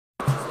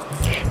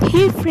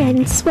Hey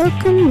friends,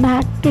 welcome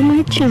back to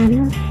my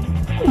channel.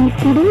 In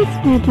today's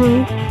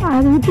video,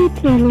 I will be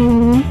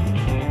telling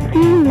you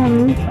few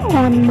lines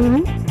on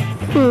my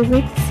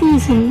favorite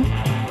season.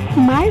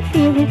 My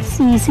favorite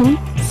season,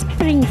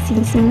 spring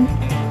season.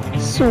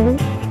 So,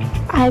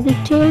 I will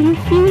tell you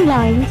few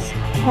lines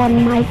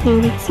on my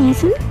favorite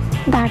season,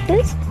 that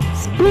is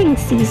spring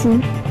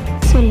season.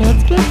 So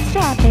let's get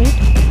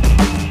started.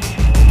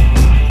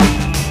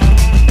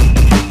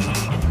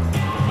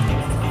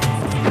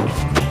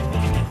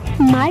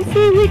 My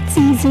favorite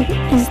season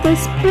is the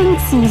spring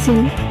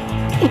season.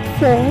 It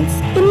falls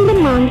in the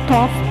month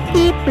of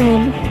April.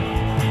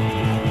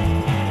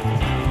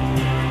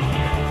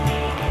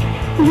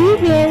 We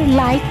wear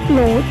light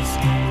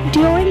clothes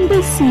during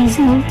this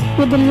season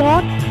with a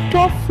lot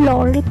of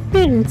floral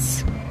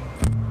prints.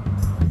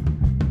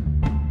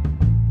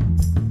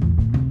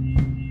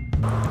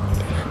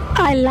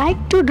 I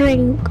like to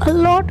drink a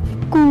lot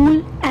of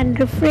cool and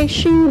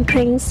refreshing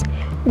drinks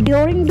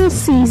during this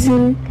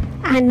season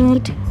and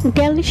eat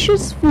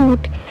delicious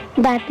food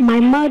that my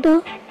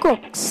mother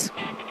cooks.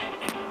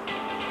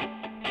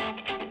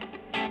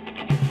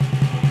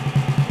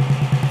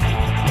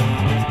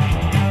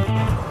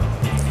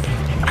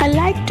 I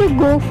like to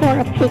go for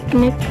a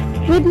picnic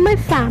with my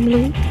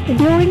family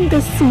during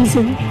this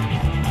season.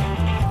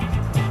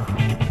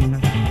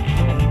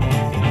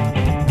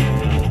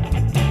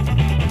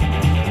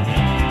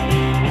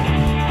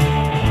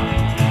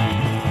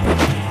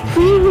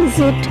 We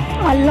visit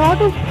a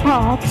lot of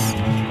parks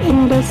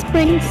in the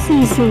spring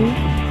season.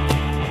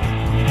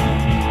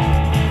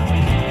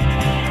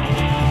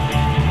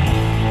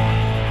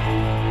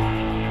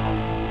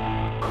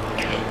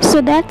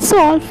 So that's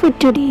all for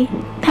today.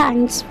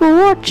 Thanks for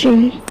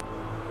watching.